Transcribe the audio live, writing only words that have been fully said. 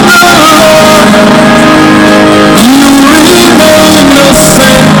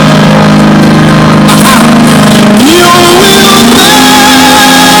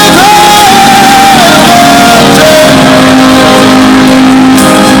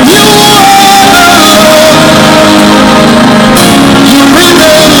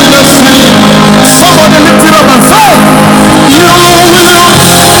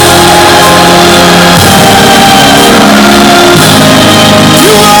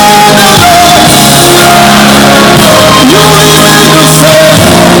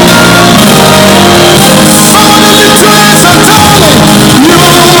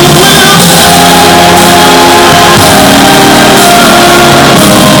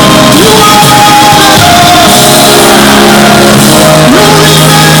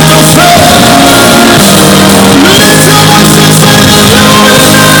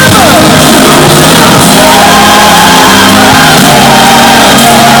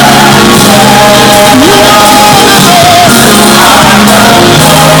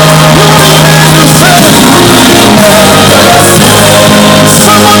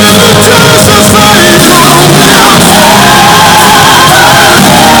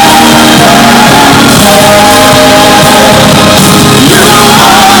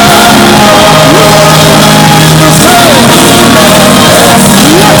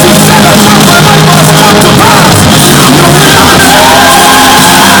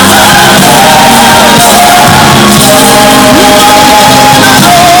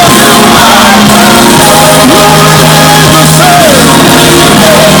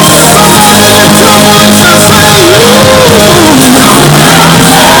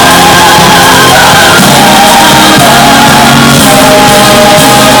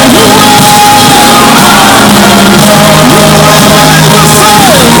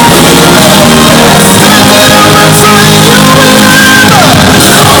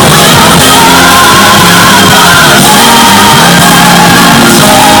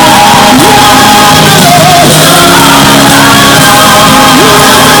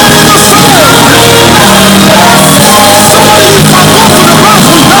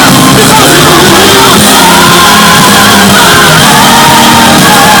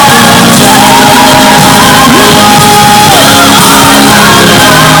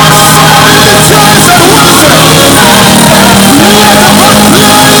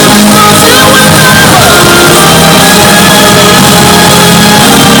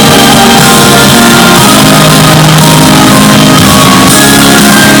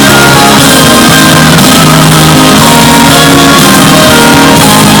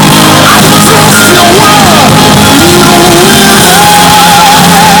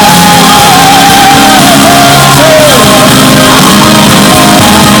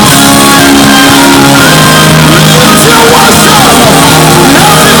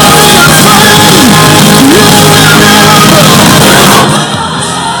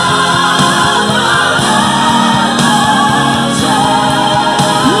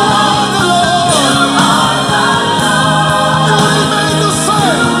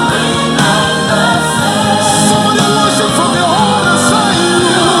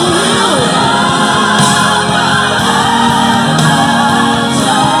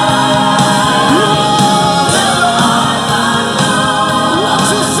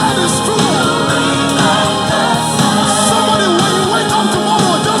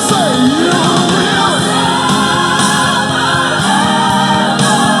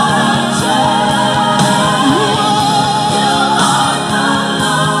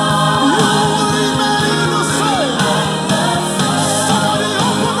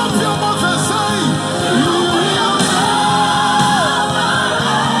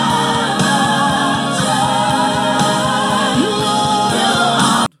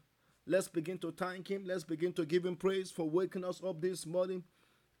Let's begin to thank him. Let's begin to give him praise for waking us up this morning.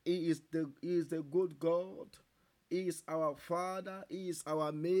 He is the good God. He is our Father. He is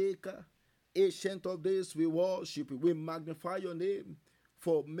our Maker. Ancient of days, we worship you. We magnify your name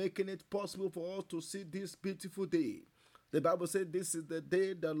for making it possible for us to see this beautiful day. The Bible said, "This is the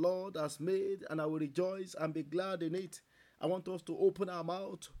day the Lord has made, and I will rejoice and be glad in it." I want us to open our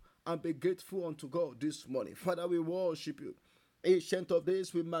mouth and be grateful unto God this morning. Father, we worship you. Ancient of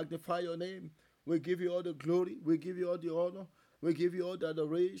days, we magnify your name. We give you all the glory. We give you all the honor. We give you all the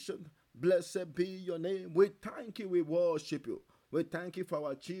adoration. Blessed be your name. We thank you. We worship you. We thank you for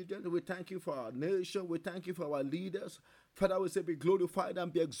our children. We thank you for our nation. We thank you for our leaders. Father, we say be glorified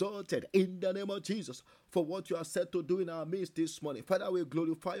and be exalted in the name of Jesus for what you are set to do in our midst this morning. Father, we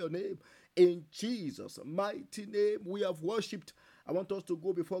glorify your name in Jesus' mighty name. We have worshipped. I want us to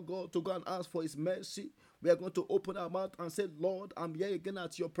go before God to go and ask for his mercy. We are going to open our mouth and say, Lord, I'm here again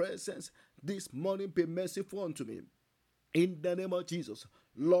at your presence. This morning be merciful unto me. In the name of Jesus,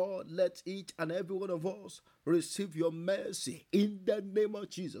 Lord, let each and every one of us receive your mercy. In the name of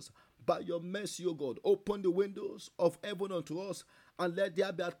Jesus, by your mercy, O God, open the windows of heaven unto us and let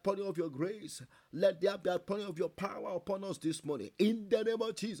there be outpouring of your grace. Let there be outpouring of your power upon us this morning. In the name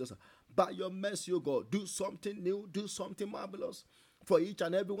of Jesus, by your mercy, O God, do something new, do something marvelous for each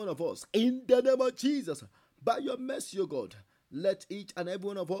and every one of us. In the name of Jesus, by your mercy, O God, let each and every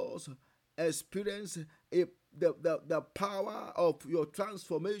one of us experience the power of your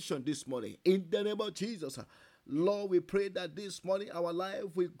transformation this morning. In the name of Jesus, Lord, we pray that this morning our life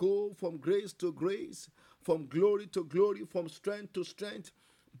will go from grace to grace, from glory to glory, from strength to strength,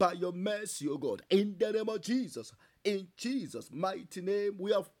 by your mercy, O God. In the name of Jesus, in Jesus' mighty name,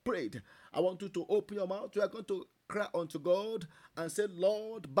 we have prayed. I want you to open your mouth. We are going to cry unto God and say,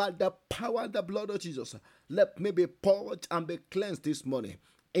 Lord, by the power and the blood of Jesus, let me be purged and be cleansed this morning.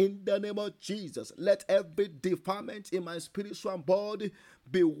 In the name of Jesus, let every defilement in my spiritual body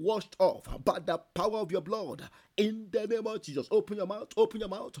be washed off by the power of your blood. In the name of Jesus, open your mouth, open your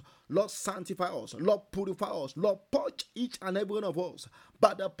mouth. Lord, sanctify us. Lord, purify us. Lord, purge each and every one of us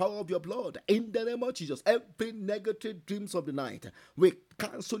by the power of your blood. In the name of Jesus, every negative dreams of the night, we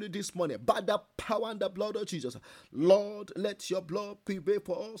cancel it this morning by the power and the blood of Jesus. Lord, let your blood prevail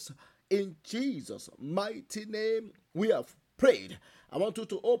for us. In Jesus' mighty name, we have prayed. I want you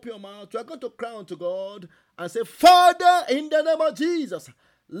to open your mouth. You are going to cry unto God and say, Father, in the name of Jesus,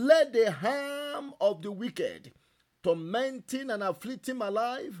 let the harm of the wicked tormenting and afflicting my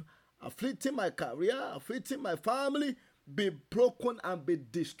life, afflicting my career, afflicting my family, be broken and be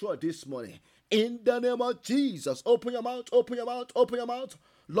destroyed this morning. In the name of Jesus, open your mouth, open your mouth, open your mouth.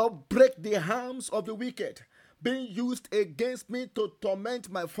 Lord, break the harms of the wicked being used against me to torment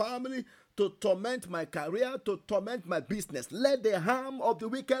my family, to torment my career, to torment my business. Let the harm of the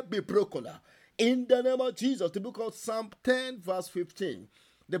wicked be broken. In the name of Jesus, the book of Psalm 10 verse 15,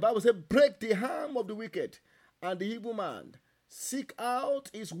 the Bible says, break the harm of the wicked and the evil man. Seek out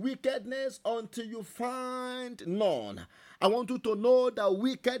his wickedness until you find none. I want you to know that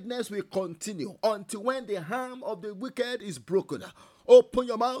wickedness will continue until when the harm of the wicked is broken. Open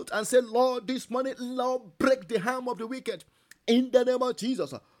your mouth and say, Lord, this morning, Lord, break the harm of the wicked. In the name of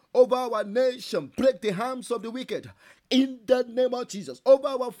Jesus, over our nation, break the harms of the wicked. In the name of Jesus, over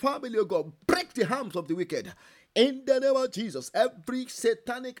our family, oh God, break the harms of the wicked. In the name of Jesus, every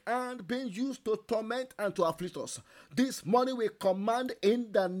satanic hand being used to torment and to afflict us, this morning we command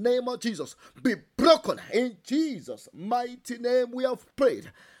in the name of Jesus, be broken. In Jesus' mighty name we have prayed.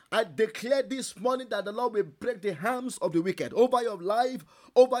 I declare this morning that the Lord will break the harms of the wicked over your life,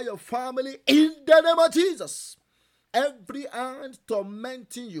 over your family, in the name of Jesus. Every hand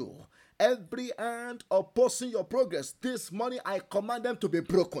tormenting you, every hand opposing your progress, this morning I command them to be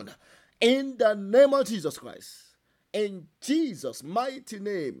broken. In the name of Jesus Christ. In Jesus' mighty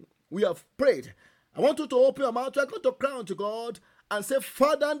name, we have prayed. I want you to open your mouth. We're going to cry unto God and say,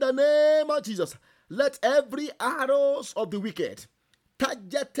 Father, in the name of Jesus, let every arrows of the wicked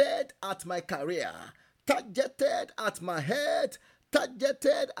targeted at my career, targeted at my head,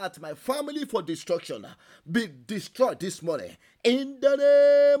 targeted at my family for destruction, be destroyed this morning. In the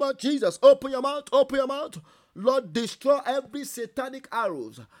name of Jesus, open your mouth, open your mouth. Lord, destroy every satanic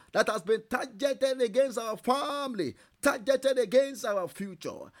arrows that has been targeted against our family, targeted against our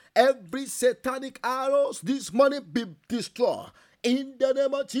future. Every satanic arrows this morning be destroyed. In the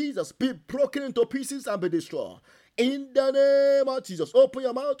name of Jesus, be broken into pieces and be destroyed. In the name of Jesus, open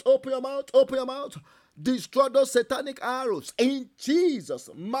your mouth, open your mouth, open your mouth. Destroy those satanic arrows. In Jesus'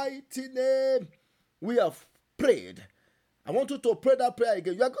 mighty name, we have prayed. I want you to pray that prayer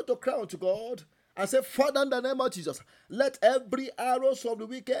again. You are going to cry unto God I say, Father, in the name of Jesus, let every arrows of the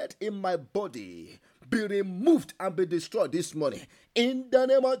wicked in my body be removed and be destroyed this morning. In the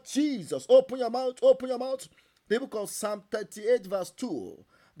name of Jesus, open your mouth, open your mouth. The book of Psalm 38 verse 2,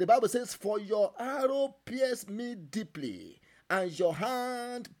 the Bible says, for your arrow pierced me deeply, and your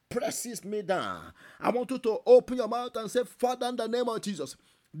hand presses me down. I want you to open your mouth and say, Father, in the name of Jesus,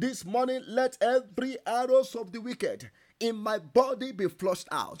 this morning let every arrows of the wicked in my body be flushed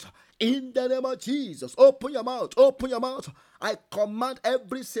out. In the name of Jesus, open your mouth, open your mouth. I command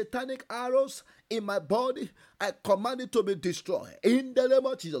every satanic arrows in my body, I command it to be destroyed. In the name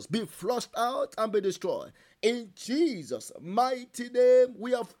of Jesus, be flushed out and be destroyed. In Jesus' mighty name,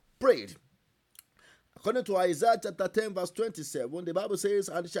 we have prayed. According to Isaiah chapter 10 verse 27, the Bible says,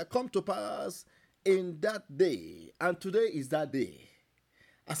 and it shall come to pass in that day, and today is that day.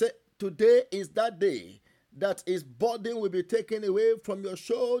 I said, today is that day that his burden will be taken away from your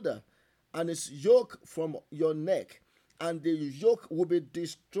shoulder and his yoke from your neck, and the yoke will be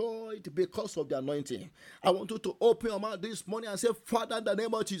destroyed because of the anointing. I want you to open your mouth this morning and say, Father, in the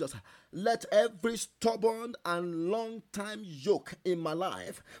name of Jesus, let every stubborn and long time yoke in my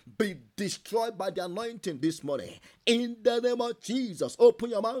life be destroyed by the anointing this morning. In the name of Jesus, open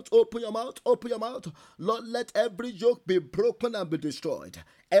your mouth, open your mouth, open your mouth. Lord, let every yoke be broken and be destroyed.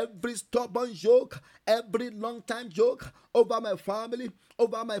 Every stubborn yoke, every long time yoke over my family,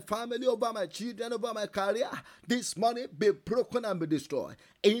 over my children, over my career, this morning be broken and be destroyed.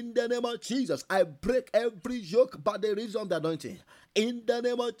 In the name of Jesus, I break every yoke by the reason of the anointing. In the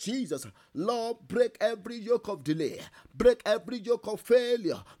name of Jesus, Lord, break every yoke of delay, break every yoke of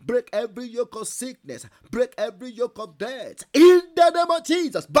failure, break every yoke of sickness, break every yoke of death. In the name of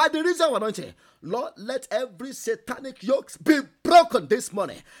Jesus, by the reason of anointing, Lord, let every satanic yoke be broken this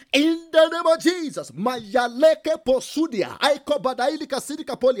morning. In the name of Jesus, Mayaleke Posudia, Aikobadailika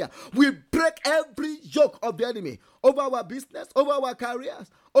Sidika Polia, we break every yoke of the enemy over our business, over our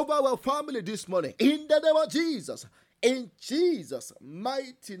careers, over our family this morning. In the name of Jesus. In Jesus'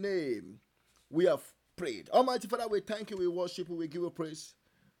 mighty name, we have prayed. Almighty Father, we thank you, we worship you, we give you praise,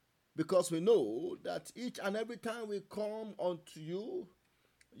 because we know that each and every time we come unto you,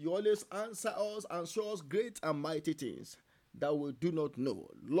 you always answer us and show us great and mighty things that we do not know.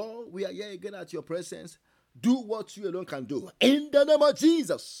 Lord, we are here again at your presence. Do what you alone can do. In the name of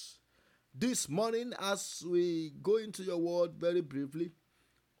Jesus, this morning as we go into your word very briefly,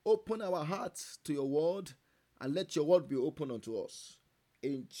 open our hearts to your word, and let your word be open unto us.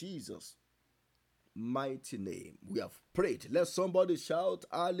 In Jesus' mighty name, we have prayed. Let somebody shout,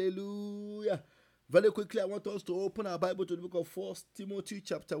 hallelujah. Very quickly, I want us to open our Bible to the book of 1 Timothy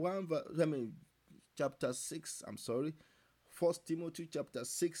chapter 6. 1 Timothy chapter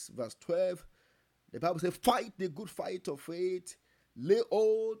 6, verse 12. The Bible says, fight the good fight of faith. Lay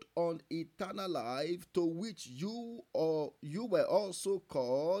hold on eternal life, to which you were also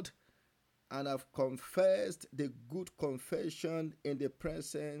called, and have confessed the good confession in the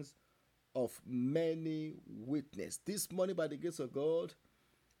presence of many witnesses. This morning, by the grace of God,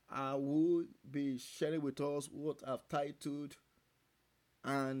 I will be sharing with us what I've titled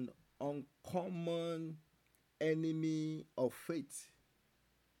An Uncommon Enemy of Faith.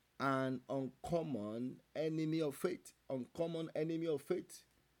 An uncommon enemy of faith. Uncommon enemy of faith.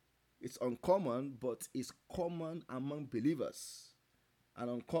 It's uncommon, but it's common among believers. An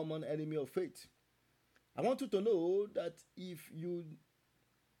uncommon enemy of faith. I want you to know that if you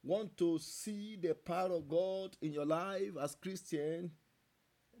want to see the power of God in your life as Christian,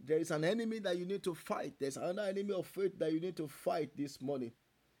 there is an enemy that you need to fight. There's another enemy of faith that you need to fight this morning.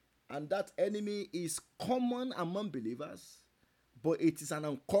 And that enemy is common among believers, but it is an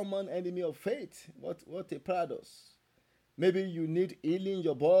uncommon enemy of faith. What a paradox. Maybe you need healing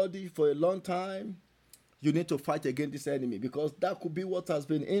your body for a long time. You need to fight against this enemy, because that could be what has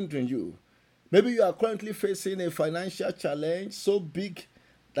been hindering you. Maybe you are currently facing a financial challenge so big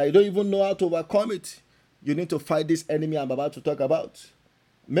that you don't even know how to overcome it. You need to fight this enemy I'm about to talk about.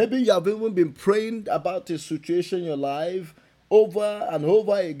 Maybe you have even been praying about a situation in your life over and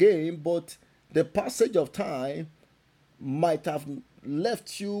over again, but the passage of time might have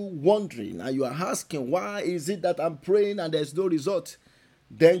left you wondering, and you are asking, why is it that I'm praying and there's no result?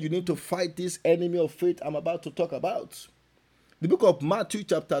 Then you need to fight this enemy of faith I'm about to talk about. The book of Matthew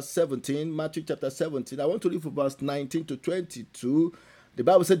chapter 17, I want to read from verse 19 to 22. The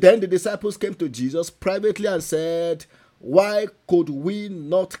Bible said, then the disciples came to Jesus privately and said, why could we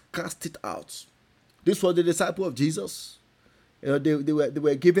not cast it out? This was the disciple of Jesus. They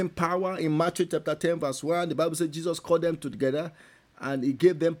were given power in Matthew chapter 10 verse 1. The Bible says Jesus called them together and he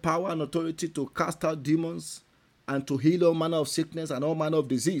gave them power and authority to cast out demons and to heal all manner of sickness and all manner of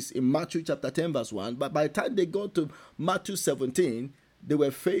disease in Matthew chapter 10 verse 1. But by the time they got to Matthew 17, they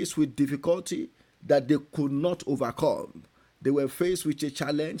were faced with difficulty that they could not overcome. They were faced with a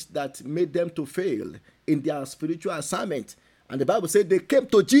challenge that made them to fail in their spiritual assignment. And the Bible said they came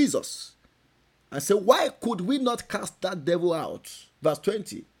to Jesus and said, why could we not cast that devil out? Verse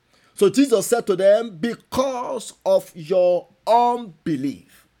 20. So Jesus said to them, because of your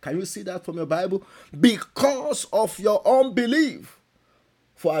unbelief. Can you see that from your Bible? Because of your unbelief.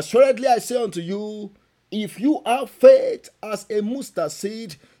 For assuredly I say unto you, if you have faith as a mustard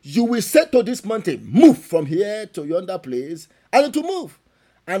seed, you will say to this mountain, move from here to yonder place, and it will move,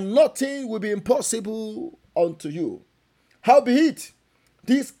 and nothing will be impossible unto you. Howbeit,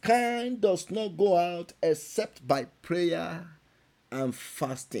 this kind does not go out except by prayer and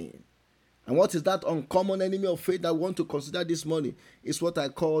fasting. And what is that uncommon enemy of faith that I want to consider this morning? Is what I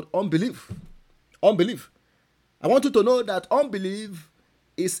call unbelief. Unbelief. I want you to know that unbelief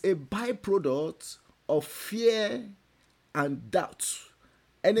is a byproduct of fear and doubt.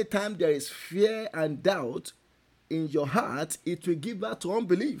 Anytime there is fear and doubt in your heart, it will give birth to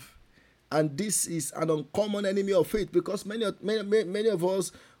unbelief. And this is an uncommon enemy of faith, because many of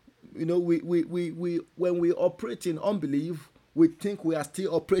us, we when we operate in unbelief, we think we are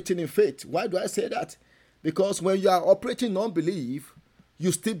still operating in faith. Why do I say that? Because when you are operating in unbelief,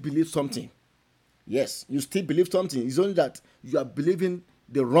 you still believe something. Yes, you still believe something. It's only that you are believing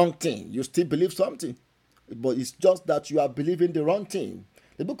the wrong thing. You still believe something, but it's just that you are believing the wrong thing.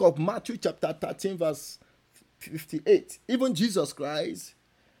 The book of Matthew chapter 13 verse 58. Even Jesus Christ,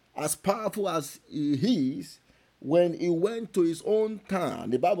 as powerful as he is, when he went to his own town,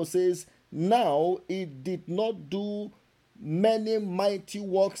 the Bible says, now he did not do many mighty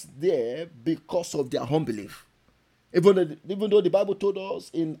works there because of their unbelief. Even though the Bible told us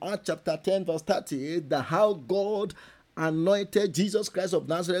in Acts chapter 10 verse 38 that how God anointed Jesus Christ of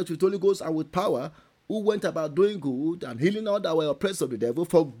Nazareth with Holy Ghost and with power, who went about doing good and healing all that were oppressed of the devil,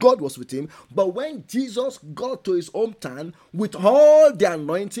 for God was with him. But when Jesus got to his hometown with all the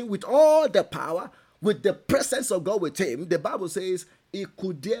anointing, with all the power, with the presence of God with him, the Bible says he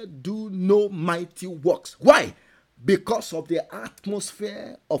could dare do no mighty works. Why? Because of the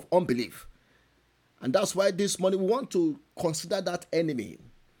atmosphere of unbelief. And that's why this morning we want to consider that enemy,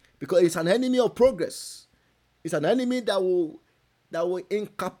 because it's an enemy of progress. It's an enemy that will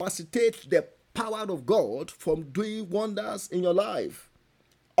incapacitate the power of God from doing wonders in your life.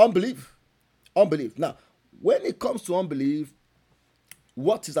 Unbelief. Unbelief. Now, when it comes to unbelief,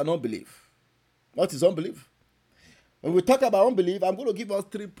 what is an unbelief? What is unbelief? When we talk about unbelief, I'm going to give us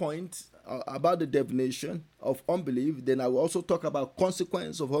 3 points about the definition of unbelief. Then I will also talk about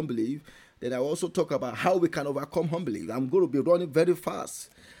consequence of unbelief. Then I will also talk about how we can overcome unbelief. I'm going to be running very fast.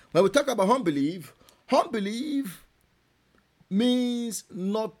 When we talk about unbelief means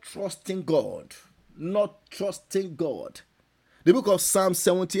not trusting God. Not trusting God. The book of Psalm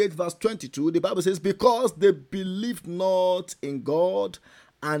 78 verse 22, the Bible says, because they believed not in God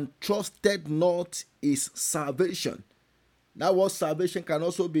and trusted not his salvation. That word salvation can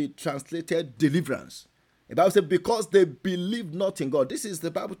also be translated deliverance. The Bible says, because they believed not in God. This is the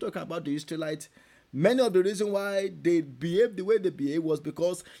Bible talking about the Israelites. Many of the reasons why they behaved the way they behaved was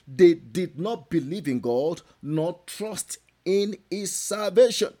because they did not believe in God, nor trust in his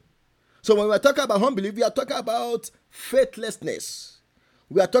salvation. So when we're talking about unbelief, we are talking about faithlessness.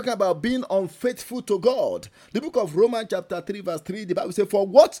 We are talking about being unfaithful to God. The book of Romans chapter 3 verse 3, the Bible says, for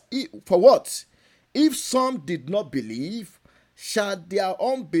what? If some did not believe, shall their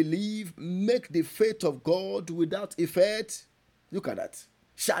unbelief make the faith of God without effect? Look at that.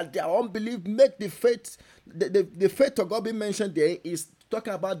 Shall their unbelief make the faith, the faith of God being mentioned there is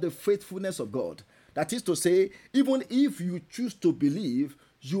talking about the faithfulness of God. That is to say, even if you choose to believe,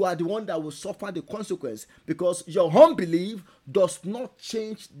 you are the one that will suffer the consequence, because your unbelief does not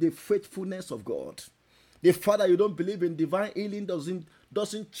change the faithfulness of God. The fact that you don't believe in divine healing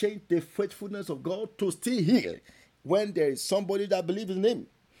doesn't change the faithfulness of God to still heal when there is somebody that believes in him.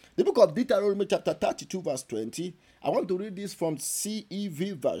 The book of Deuteronomy chapter 32 verse 20, I want to read this from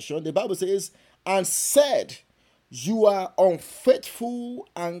CEV version. The Bible says, and said, you are unfaithful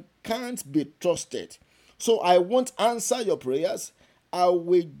and can't be trusted, so I won't answer your prayers. I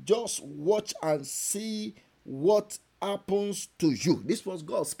will just watch and see what happens to you. This was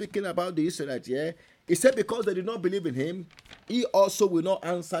God speaking about the Israelites here. He said because they did not believe in him, he also will not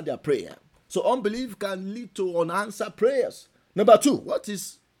answer their prayer. So unbelief can lead to unanswered prayers. Number 2, what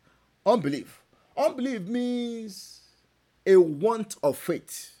is unbelief? Unbelief means a want of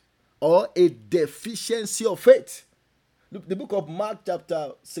faith or a deficiency of faith. The book of Mark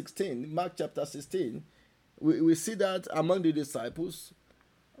chapter 16, We see that among the disciples,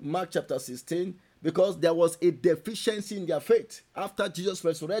 Mark chapter 16, because there was a deficiency in their faith after Jesus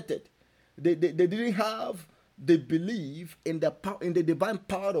resurrected. They didn't have the belief in the divine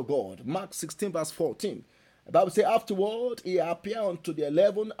power of God. Mark 16 verse 14. The Bible says, afterward he appeared unto the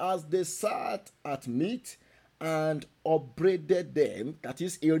 11 as they sat at meat, and upbraided them, that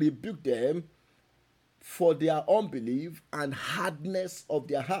is, he rebuked them for their unbelief and hardness of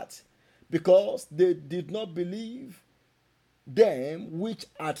their heart, because they did not believe them which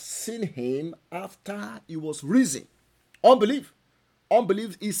had seen him after he was risen. Unbelief.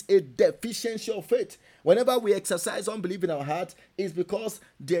 Unbelief is a deficiency of faith. Whenever we exercise unbelief in our heart, it's because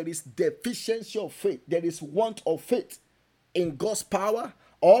there is deficiency of faith. There is want of faith in God's power,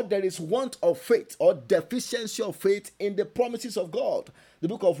 or there is want of faith or deficiency of faith in the promises of God. The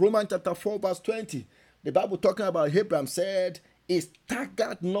book of Romans chapter 4 verse 20, the Bible talking about Abraham said, he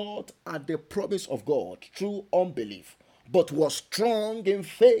staggered not at the promise of God through unbelief, but was strong in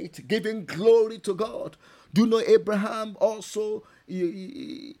faith, giving glory to God. Do you know Abraham also,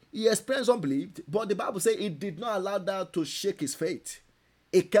 he experienced unbelief, but the Bible says he did not allow that to shake his faith.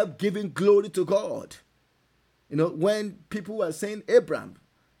 He kept giving glory to God. You know, when people were saying Abraham,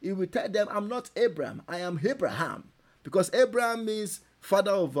 he would tell them, I'm not Abraham, I am Abraham. Because Abraham means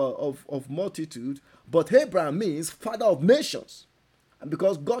father of multitude, but Abraham means father of nations. And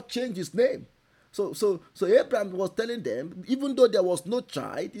because God changed his name. So Abraham was telling them, even though there was no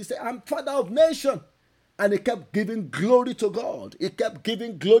child, he said, I'm father of nation. And he kept giving glory to God. He kept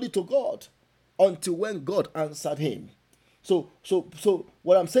giving glory to God until when God answered him. So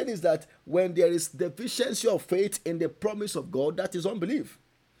what I'm saying is that when there is deficiency of faith in the promise of God, that is unbelief.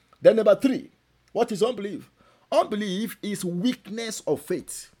 Then number 3, what is unbelief? Unbelief is weakness of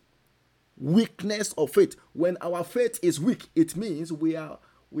faith. Weakness of faith. When our faith is weak, it means we are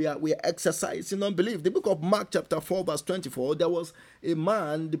exercising unbelief. The book of Mark chapter 4 verse 24, there was a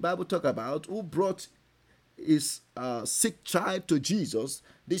man, the Bible talk about, who brought his sick child to Jesus.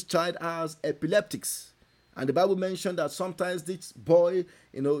 This child has epileptics. And the Bible mentioned that sometimes this boy,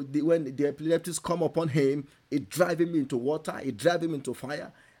 when the epileptics come upon him, it drive him into water, it drive him into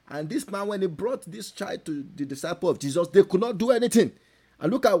fire. And this man, when he brought this child to the disciple of Jesus, they could not do anything. And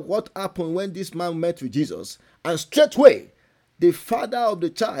look at what happened when this man met with Jesus. And straightway, the father of the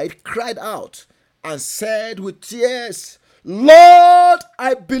child cried out and said with tears, Lord,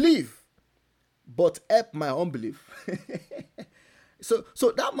 I believe, but help my unbelief. So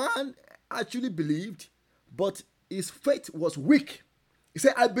that man actually believed, but his faith was weak. He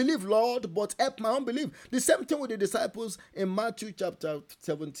said, I believe, Lord, but help my unbelief. The same thing with the disciples in Matthew chapter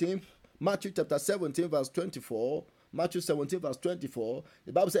 17 verse 24. Matthew 17 verse 24.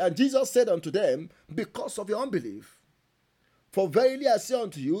 The Bible says, and Jesus said unto them, because of your unbelief. For verily I say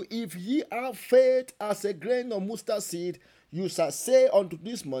unto you, if ye have faith as a grain of mustard seed, you shall say unto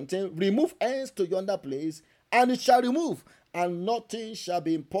this mountain, remove hence to yonder place, and it shall remove, and nothing shall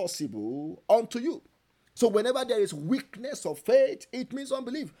be impossible unto you. So whenever there is weakness of faith, it means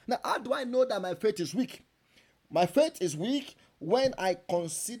unbelief. Now, how do I know that my faith is weak? My faith is weak when I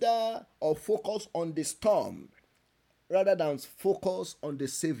consider or focus on the storm rather than focus on the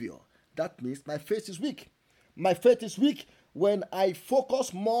Savior. That means my faith is weak. My faith is weak when I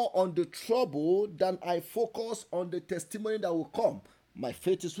focus more on the trouble than I focus on the testimony that will come. My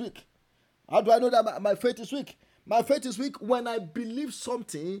faith is weak. How do I know that my faith is weak? My faith is weak when I believe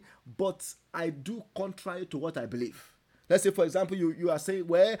something, but I do contrary to what I believe. Let's say, for example, you are saying,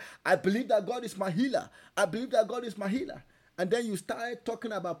 well, I believe that God is my healer. I believe that God is my healer. And then you start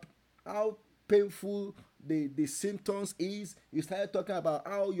talking about how painful the symptoms is. You start talking about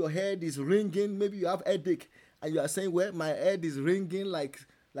how your head is ringing. Maybe you have headache. And you are saying, well, my head is ringing like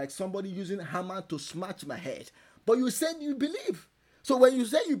somebody using a hammer to smash my head. But you said you believe. So when you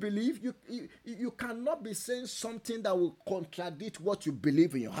say you believe, you cannot be saying something that will contradict what you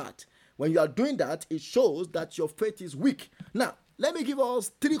believe in your heart. When you are doing that, it shows that your faith is weak. Now, let me give us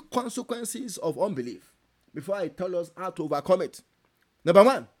 3 consequences of unbelief before I tell us how to overcome it. Number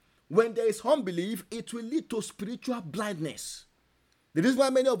 1, when there is unbelief, it will lead to spiritual blindness. The reason why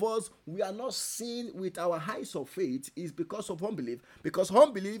many of us, we are not seeing with our eyes of faith is because of unbelief. Because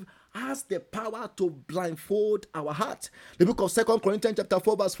unbelief has the power to blindfold our heart. The book of 2 Corinthians chapter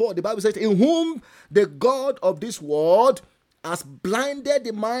 4 verse 4, the Bible says, in whom the God of this world has blinded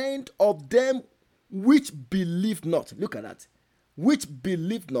the mind of them which believe not. Look at that. Which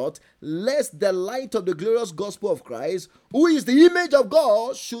believe not, lest the light of the glorious gospel of Christ, who is the image of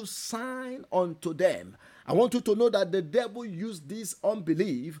God, should shine unto them. I want you to know that the devil used this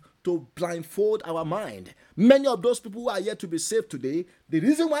unbelief to blindfold our mind. Many of those people who are yet to be saved today, the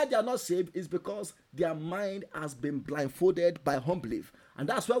reason why they are not saved is because their mind has been blindfolded by unbelief. And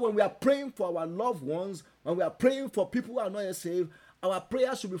that's why when we are praying for our loved ones, when we are praying for people who are not yet saved, our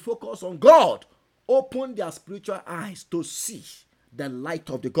prayers should be focused on God. Open their spiritual eyes to see the light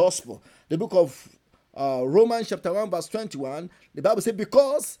of the gospel. The book of Romans chapter 1 verse 21, the Bible says,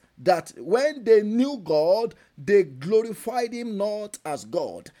 because that when they knew God, they glorified him not as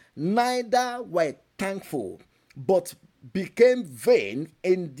God, neither were thankful, but became vain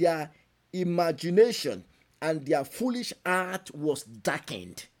in their imagination, and their foolish heart was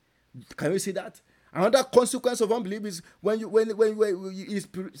darkened. Can you see that? Another consequence of unbelief is when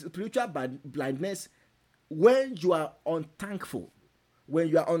spiritual blindness, when you are unthankful. When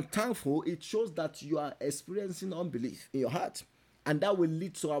you are unthankful, it shows that you are experiencing unbelief in your heart. And that will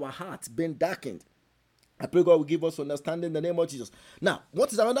lead to our hearts being darkened. I pray God will give us understanding in the name of Jesus. Now,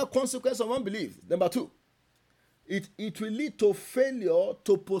 what is another consequence of unbelief? Number 2, it will lead to failure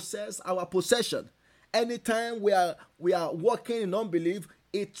to possess our possession. Anytime we are walking in unbelief,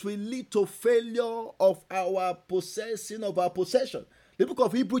 it will lead to failure of our possessing of our possession. The book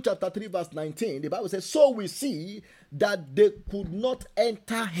of Hebrews chapter 3 verse 19, the Bible says, so we see that they could not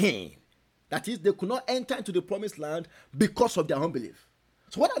enter in. That is, they could not enter into the promised land because of their unbelief.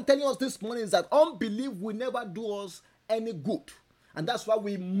 So what I'm telling us this morning is that unbelief will never do us any good. And that's why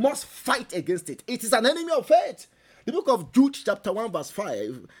we must fight against it. It is an enemy of faith. The book of Jude chapter 1 verse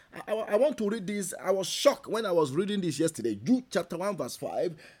 5, I want to read this. I was shocked when I was reading this yesterday. Jude chapter 1 verse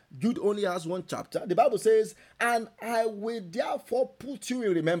 5. Jude only has one chapter. The Bible says, and I will therefore put you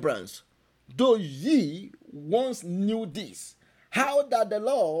in remembrance, though ye once knew this, how that the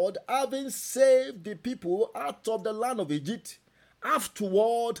Lord, having saved the people out of the land of Egypt,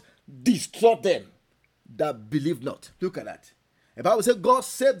 afterward destroyed them that believe not. Look at that. The Bible says God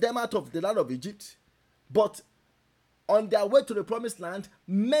saved them out of the land of Egypt, but on their way to the promised land,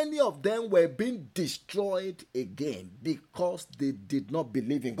 many of them were being destroyed again because they did not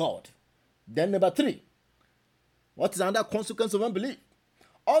believe in God. Then number 3, what is another consequence of unbelief?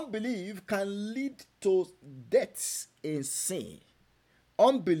 Unbelief can lead to death in sin.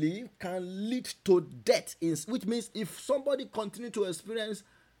 Unbelief can lead to death in sin, which means if somebody continues to experience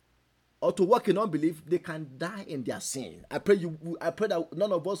or to walk in unbelief, they can die in their sin. I pray that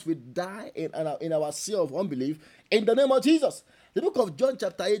none of us will die in our sin of unbelief in the name of Jesus. The book of John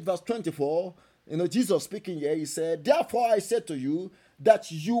chapter 8 verse 24, Jesus speaking here, he said, therefore I say to you that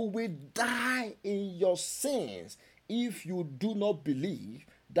you will die in your sins if you do not believe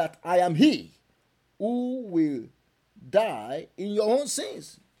that I am he who will die in your own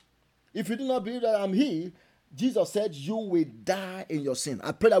sins. If you do not believe that I am he, Jesus said, you will die in your sin.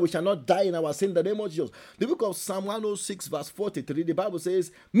 I pray that we shall not die in our sin in the name of Jesus. The book of Psalm 106 verse 43, the Bible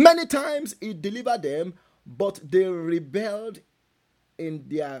says, many times he delivered them, but they rebelled in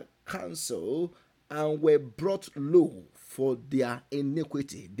their counsel and were brought low for their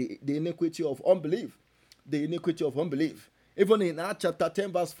iniquity. The iniquity of unbelief. The iniquity of unbelief. Even in Acts chapter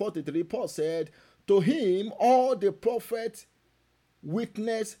 10 verse 43, Paul said, to him all the prophets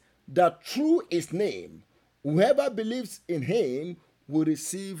witness that through his name whoever believes in him will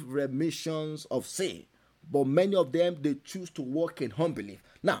receive remissions of sin. But many of them, they choose to walk in unbelief.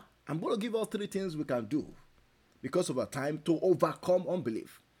 Now, I'm going to give us 3 things we can do because of our time to overcome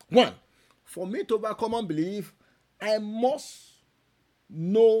unbelief. 1, for me to overcome unbelief, I must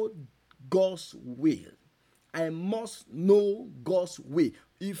know God's will. I must know God's will.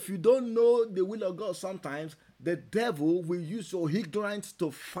 If you don't know the will of God, sometimes the devil will use your ignorance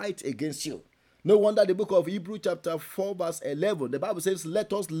to fight against you. No wonder the book of Hebrews chapter 4 verse 11, the Bible says,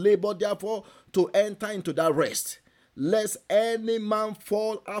 let us labor therefore to enter into that rest, lest any man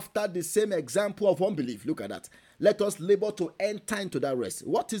fall after the same example of unbelief. Look at that. Let us labor to enter into that rest.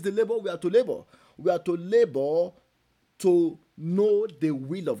 What is the labor we are to labor? We are to labor to know the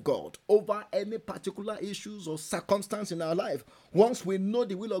will of God over any particular issues or circumstance in our life. Once we know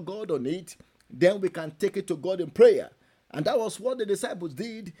the will of God on it, then we can take it to God in prayer. And that was what the disciples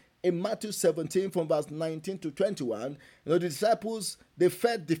did in Matthew 17 from verse 19 to 21. The disciples, they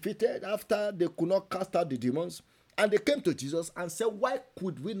felt defeated after they could not cast out the demons. And they came to Jesus and said, why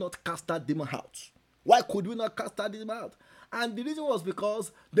could we not cast that demon out? Why could we not cast that demon out? And the reason was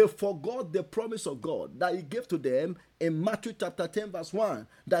because they forgot the promise of God that he gave to them in Matthew chapter 10 verse 1,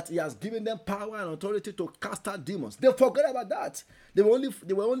 that he has given them power and authority to cast out demons. They forgot about that. They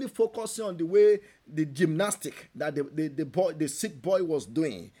were only focusing on the way the gymnastic that the sick boy was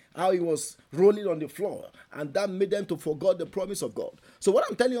doing, how he was rolling on the floor, and that made them to forget the promise of God. So what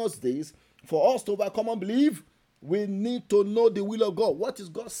I'm telling us is, For us to overcome unbelief, we need to know the will of God. What is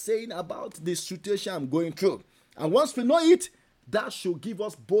God saying about the situation I'm going through? And once we know it, that should give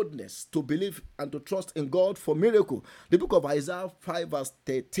us boldness to believe and to trust in God for miracle. The book of Isaiah 5 verse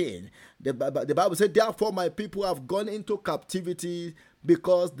 13, the Bible said, therefore my people have gone into captivity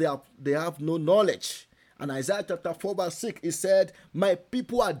because they have no knowledge. And Isaiah chapter 4 verse 6, it said, my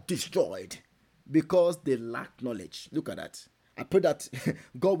people are destroyed because they lack knowledge. Look at that. I pray that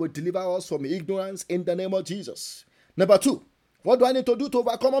God will deliver us from ignorance in the name of Jesus. Number 2, what do I need to do to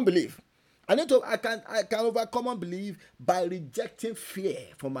overcome unbelief? I can overcome unbelief by rejecting fear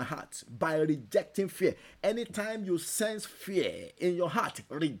from my heart. By rejecting fear. Anytime you sense fear in your heart,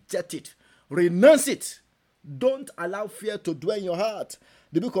 reject it. Renounce it. Don't allow fear to dwell in your heart.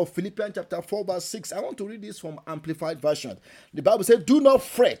 The book of Philippians chapter 4 verse 6. I want to read this from Amplified Version. The Bible says, do not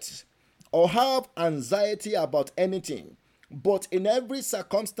fret or have anxiety about anything, but in every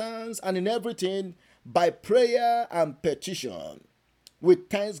circumstance and in everything, by prayer and petition, with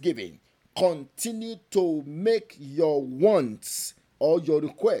thanksgiving, continue to make your wants or your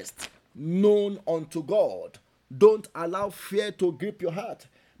requests known unto God. Don't allow fear to grip your heart,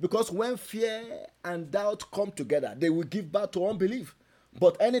 because when fear and doubt come together, they will give birth to unbelief.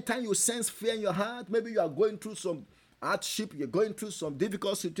 But anytime you sense fear in your heart, maybe you are going through some hardship, you're going through some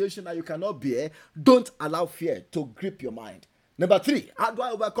difficult situation that you cannot bear, don't allow fear to grip your mind. Number 3, how do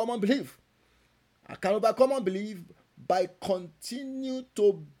I overcome unbelief? I can overcome unbelief by continue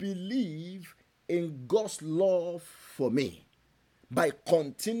to believe in God's love for me. By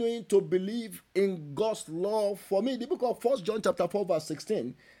continuing to believe in God's love for me. The book of 1 John chapter 4 verse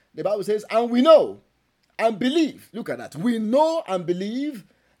 16, the Bible says, and we know and believe, look at that, we know and believe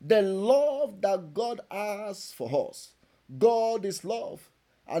the love that God has for us. God is love,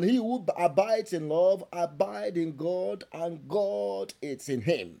 and he who abides in love abides in God, and God is in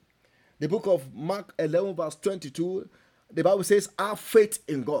him. The book of Mark 11 verse 22, the Bible says, have faith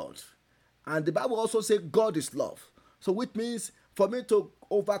in God. And the Bible also says God is love. So which means for me to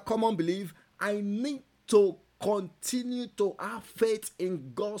overcome unbelief, I need to continue to have faith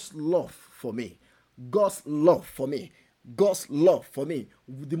in God's love for me. God's love for me. God's love for me.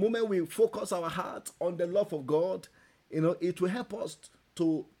 The moment we focus our heart on the love of God, it will help us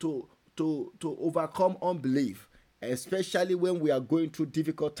to overcome unbelief, especially when we are going through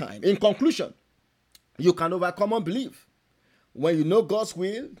difficult time. In conclusion, you can overcome unbelief when you know God's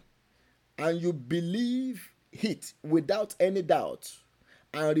will and you believe it without any doubt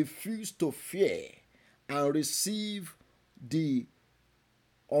and refuse to fear and receive the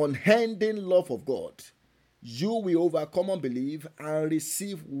unending love of God. You will overcome unbelief and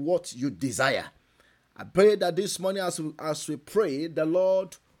receive what you desire. I pray that this morning as we pray, the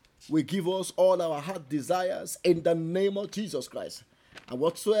Lord will give us all our heart desires in the name of Jesus Christ. And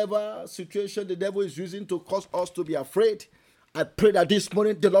whatsoever situation the devil is using to cause us to be afraid, I pray that this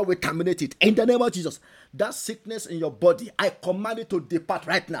morning the Lord will terminate it in the name of Jesus. That sickness in your body, I command it to depart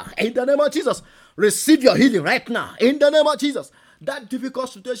right now in the name of Jesus. Receive your healing right now in the name of Jesus. That difficult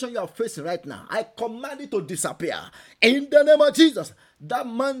situation you are facing right now, I command it to disappear in the name of Jesus. That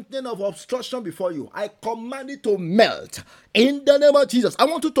mountain of obstruction before you, I command it to melt in the name of Jesus. I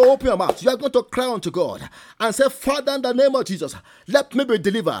want you to open your mouth. You are going to cry unto God and say, Father, in the name of Jesus, let me be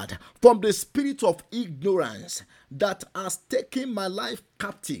delivered from the spirit of ignorance that has taken my life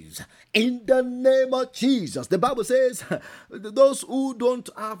captive in the name of Jesus. The Bible says those who don't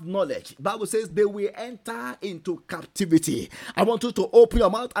have knowledge, the Bible says they will enter into captivity. I want you to open your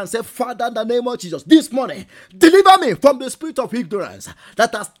mouth and say, Father, in the name of Jesus, this morning, deliver me from the spirit of ignorance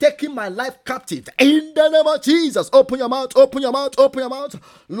that has taken my life captive in the name of Jesus. Open your mouth, open your mouth, open your mouth.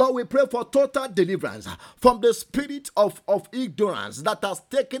 Lord, we pray for total deliverance from the spirit of ignorance that has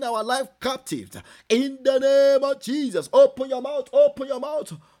taken our life captive in the name of Jesus. Open your mouth, open your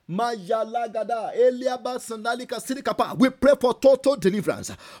mouth. We pray for total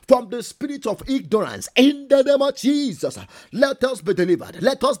deliverance from the spirit of ignorance in the name of Jesus. Let us be delivered.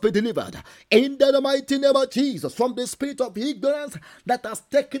 Let us be delivered in the mighty name of Jesus from the spirit of ignorance that has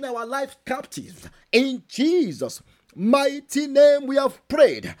taken our life captive. In Jesus' mighty name we have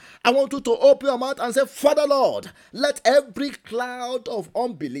prayed. I want you to open your mouth and say, Father Lord, let every cloud of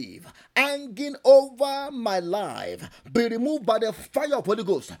unbelief hanging over my life be removed by the fire of Holy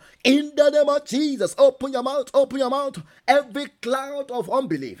Ghost in the name of Jesus. Open your mouth, open your mouth. Every cloud of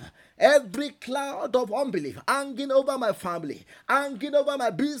unbelief, Every cloud of unbelief hanging over my family, hanging over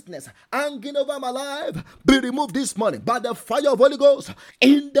my business, hanging over my life, be removed this morning by the fire of Holy Ghost.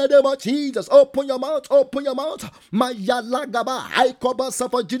 In the name of Jesus, open your mouth, open your mouth. Mayalagaba, Aikoba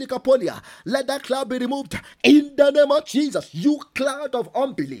Safajinika Polia. Let that cloud be removed. In the name of Jesus, you cloud of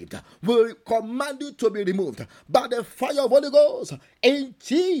unbelief, will command you to be removed by the fire of Holy Ghost. In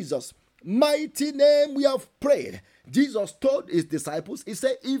Jesus' mighty name we have prayed. Jesus told his disciples, he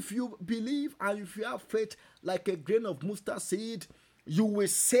said, if you believe and if you have faith like a grain of mustard seed, you will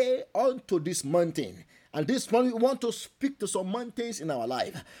say unto this mountain. And this morning we want to speak to some mountains in our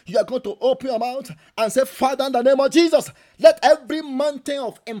life. You are going to open your mouth and say, Father, in the name of Jesus, let every mountain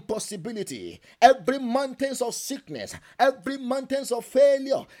of impossibility, every mountain of sickness, every mountain of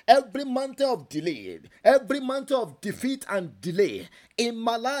failure, every mountain of delay, every mountain of defeat and delay in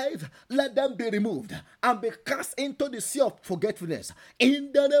my life, let them be removed and be cast into the sea of forgetfulness.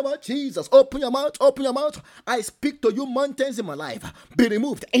 In the name of Jesus, open your mouth, open your mouth. I speak to you, mountains in my life, be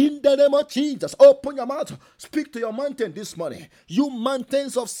removed. In the name of Jesus, open your mouth. Speak to your mountain this morning. You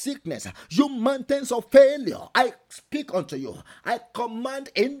mountains of sickness, you mountains of failure, I speak unto you. I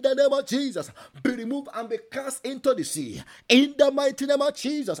command in the name of Jesus, be removed and be cast into the sea. In the mighty name of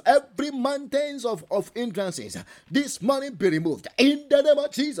Jesus, every mountains of hindrances this morning be removed. In the name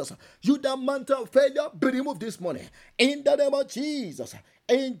of Jesus, you the mountain of failure be removed this morning. In the name of Jesus,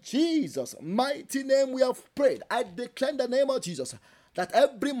 in Jesus' mighty name we have prayed. I declare in the name of Jesus that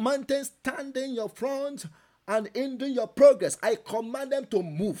every mountain standing in your front and hindering your progress, I command them to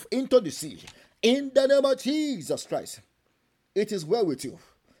move into the sea. In the name of Jesus Christ, it is well with you.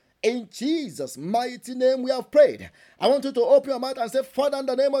 In Jesus' mighty name we have prayed. I want you to open your mouth and say, Father, in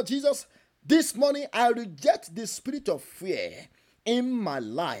the name of Jesus, this morning I reject the spirit of fear in my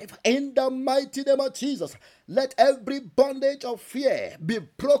life. In the mighty name of Jesus, let every bondage of fear be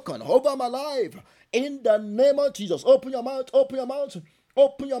broken over my life. In the name of Jesus, open your mouth, open your mouth,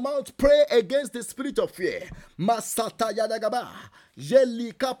 open your mouth. Pray against the spirit of fear. Masata yadagaba,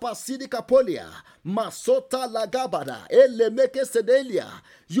 jelika pasidika polia, masota lagabada, elemeke sedelia.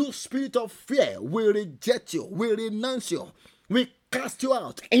 You spirit of fear, we reject you, we renounce you, we cast you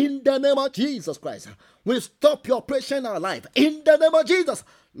out in the name of Jesus Christ. We stop your operation in our life in the name of Jesus.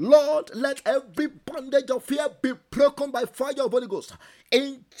 Lord, let every bondage of fear be broken by fire of Holy Ghost.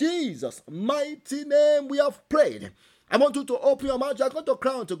 In Jesus' mighty name we have prayed. I want you to open your mouth. You are going to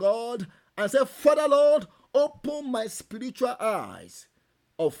cry unto God and say, Father Lord, open my spiritual eyes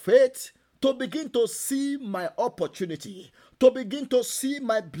of faith to begin to see my opportunity, to begin to see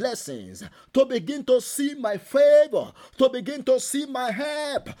my blessings, to begin to see my favor, to begin to see my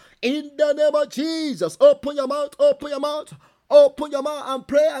help. In the name of Jesus, open your mouth, open your mouth. Open your mouth and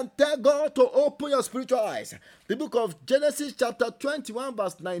pray and tell God to open your spiritual eyes. The book of Genesis chapter 21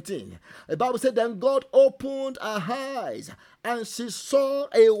 verse 19. The Bible said, then God opened her eyes and she saw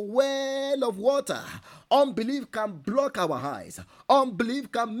a well of water. Unbelief can block our eyes.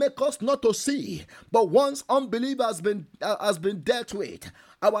 Unbelief can make us not to see. But once unbelief has been dealt with,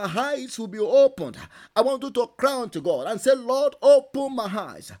 our eyes will be opened. I want you to cry unto God and say, Lord, open my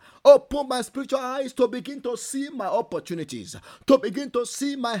eyes. Open my spiritual eyes to begin to see my opportunities, to begin to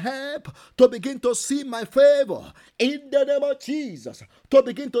see my help, to begin to see my favor. In the name of Jesus, to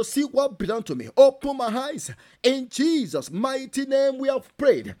begin to see what belongs to me. Open my eyes. In Jesus' mighty name we have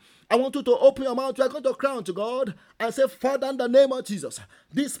prayed. I want you to open your mouth. You are going to cry unto God and say, Father, in the name of Jesus,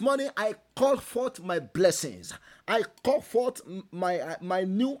 this morning I call forth my blessings. I call forth my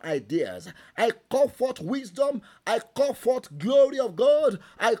new ideas. I call forth wisdom. I call forth glory of God.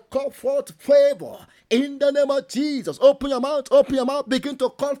 I call forth favor. In the name of Jesus, open your mouth, open your mouth. Begin to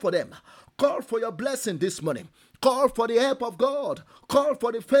call for them. Call for your blessing this morning. Call for the help of God. Call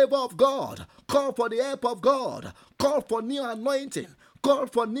for the favor of God. Call for the help of God. Call for new anointing. Call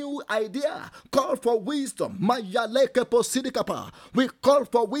for new idea. Call for wisdom. We call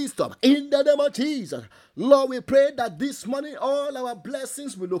for wisdom in the name of Jesus. Lord, we pray that this morning all our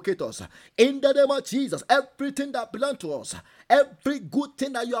blessings will locate us. In the name of Jesus, everything that belongs to us, every good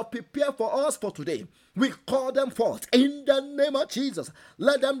thing that you have prepared for us for today, we call them forth. In the name of Jesus,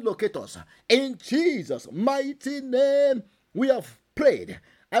 let them locate us. In Jesus' mighty name, we have prayed.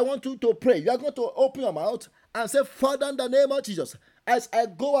 I want you to pray. You are going to open your mouth and say, Father, in the name of Jesus, as I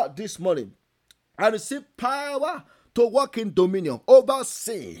go out this morning, I receive power to walk in dominion over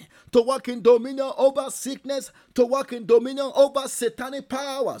sin, to walk in dominion over sickness, to walk in dominion over satanic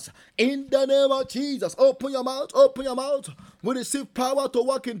powers. In the name of Jesus, open your mouth, open your mouth. We receive power to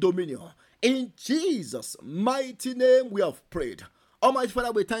walk in dominion. In Jesus' mighty name we have prayed. Almighty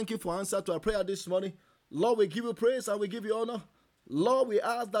Father, we thank you for answer to our prayer this morning. Lord, we give you praise and we give you honor. Lord, we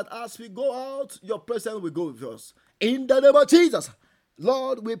ask that as we go out, your presence will go with us. In the name of Jesus.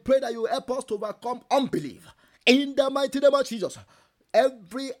 Lord, we pray that you help us to overcome unbelief. In the mighty name of Jesus.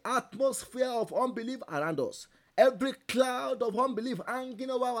 Every atmosphere of unbelief around us, every cloud of unbelief hanging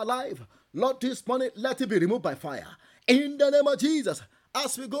over our life, Lord, this morning, let it be removed by fire. In the name of Jesus.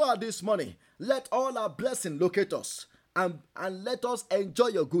 As we go out this morning, let all our blessings locate us and let us enjoy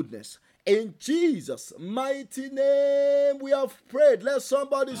your goodness. In Jesus' mighty name we have prayed. Let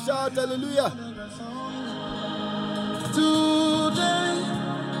somebody shout hallelujah. Today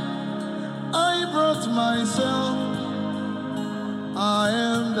I brought myself. I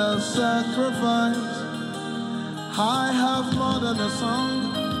am the sacrifice. I have more than a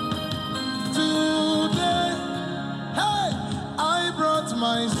song. Today, hey, I brought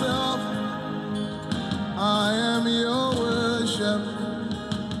myself. I am your worship.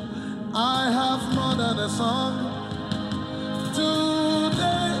 I have more than a song.